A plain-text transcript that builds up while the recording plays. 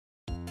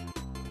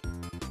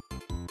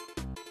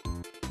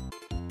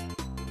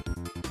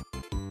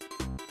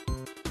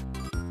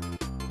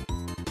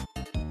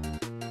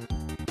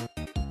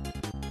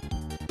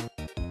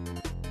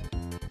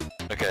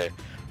Okay,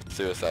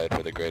 suicide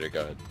for the greater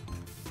good.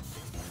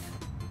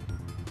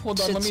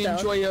 Hold on, let me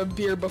enjoy a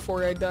beer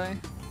before I die.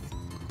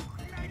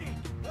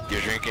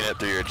 You're drinking it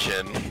through your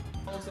chin.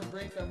 Also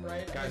break them,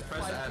 right? Guys,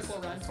 press S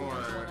for...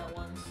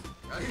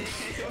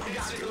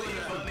 It's really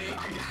funny. I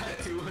got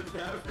two of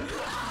them.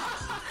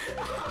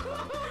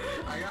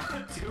 I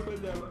got two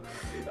of them.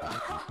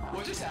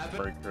 What just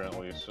happened?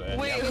 Currently, so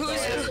wait,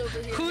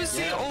 who's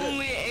the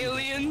only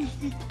alien?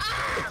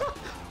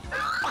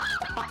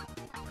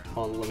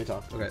 Hold on, let me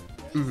talk. Okay.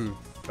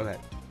 Okay.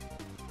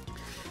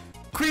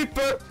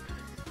 Creeper!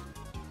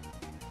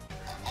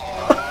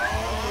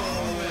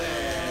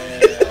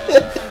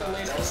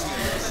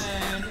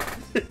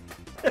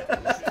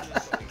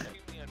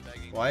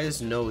 Why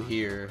is no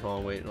here? Hold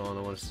on, wait, hold on,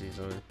 I want to see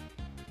something.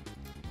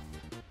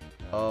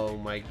 Oh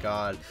my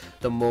god.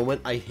 The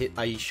moment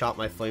I shot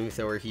my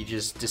flamethrower, he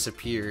just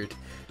disappeared.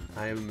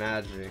 I am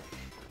magic.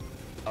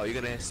 Oh, you're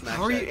gonna smash.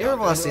 How are you air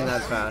blasting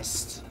that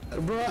fast?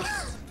 Bruh.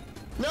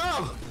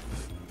 No!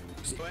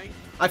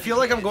 I feel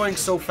like I'm going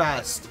so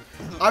fast.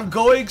 I'm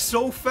going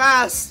so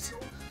fast!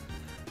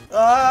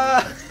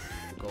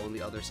 Go on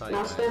the other side,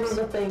 guys.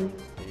 There you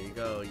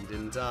go, you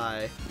didn't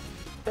die.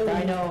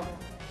 I know.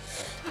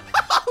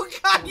 Oh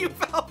god, you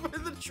fell for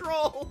the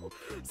troll!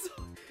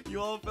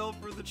 You all fell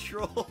for the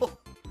troll.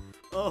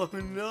 Oh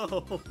no.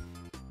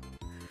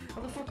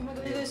 How the fuck am I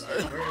gonna do this?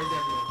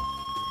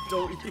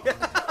 Don't yell!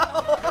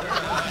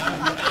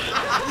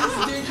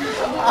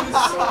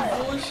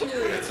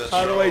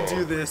 How do I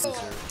do this?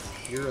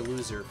 You're a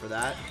loser for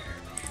that.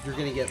 You're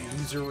gonna get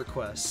loser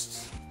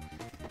requests.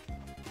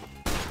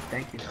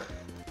 Thank you.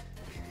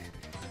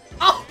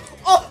 Oh!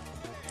 Oh!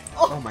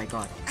 Oh my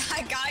god.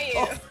 I got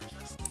you.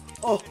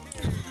 Oh!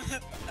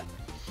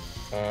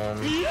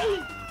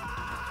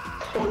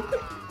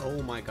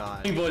 Oh my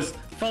god. Hey boys,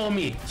 follow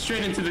me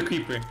straight into the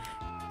creeper.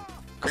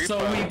 So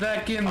we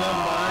back in the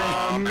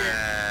mine.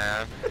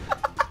 Man.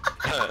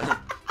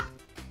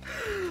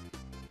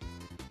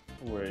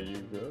 Where you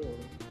go?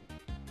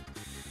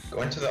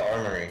 Go into the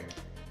armory.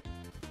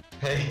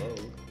 Hey.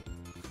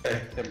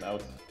 Hey. Come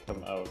out.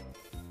 Come out.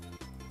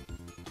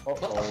 Uh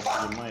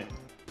oh, you might.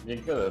 You're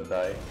gonna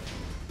die.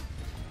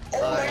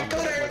 Oh my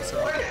god!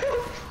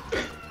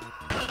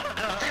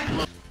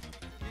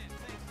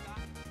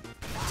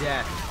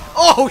 Death.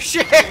 Oh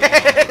shit!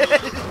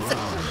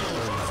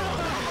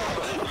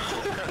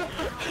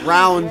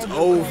 Round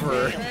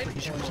over.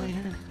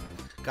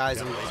 Guys,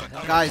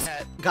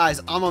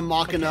 I'm a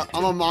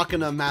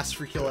Machina mass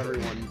free kill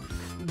everyone.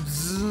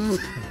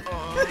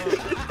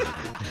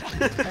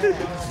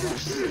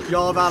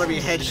 Y'all about to be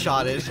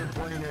headshotted.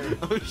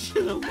 Oh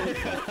shit, oh my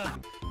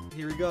god.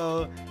 Here we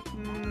go.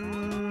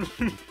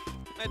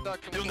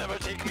 You'll never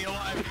take me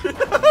alive.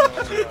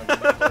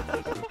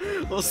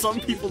 Well,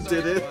 some people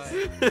did it.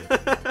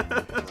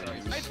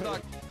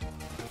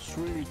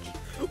 Sweet.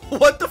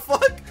 What the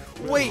fuck?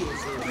 Wait,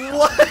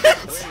 what?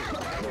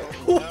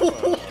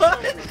 What?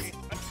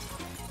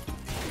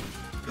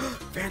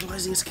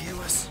 Vandalizing is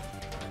KOS.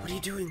 What are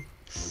you doing?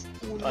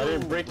 I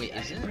didn't break it.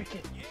 I didn't break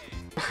it.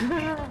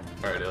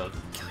 Alright, Dylan.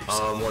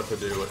 What to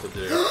do?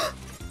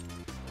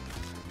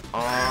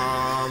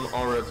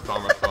 All red's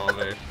calm my phone,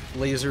 me.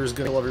 Laser is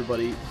gonna kill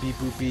everybody. Beep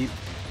boop beep.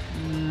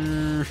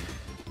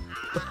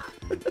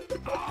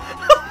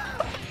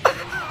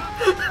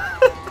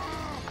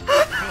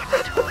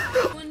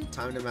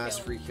 Time to mass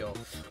free kill.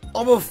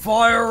 I'm a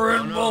fire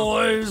in my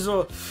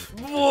laser.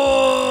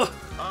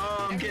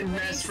 I'm getting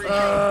mass free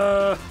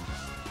kill.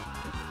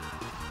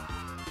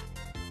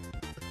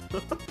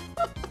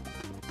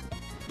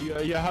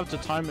 You have to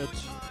time it.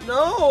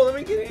 No, let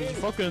me get in. There's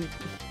fucking. No.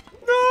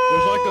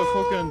 There's like a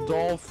fucking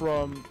doll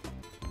from.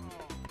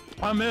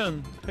 I'm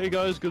in. Hey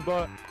guys,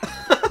 goodbye.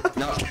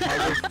 No.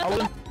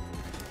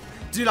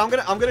 Dude, I'm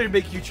gonna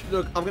make you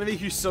look. I'm gonna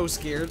make you so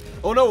scared.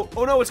 Oh no!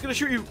 Oh no! It's gonna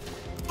shoot you.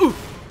 Ooh.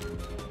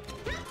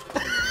 Oh,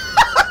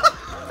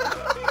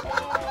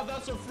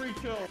 that's a free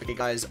kill. Okay,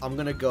 guys, I'm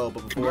gonna go,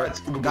 but before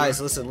guys,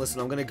 listen.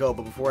 I'm gonna go,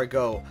 but before I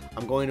go,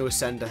 I'm going to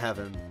ascend to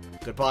heaven.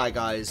 Goodbye,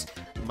 guys.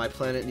 My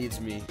planet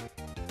needs me.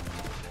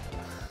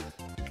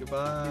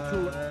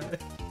 Goodbye.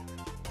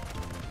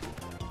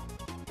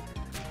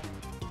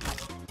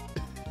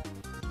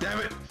 Damn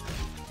it!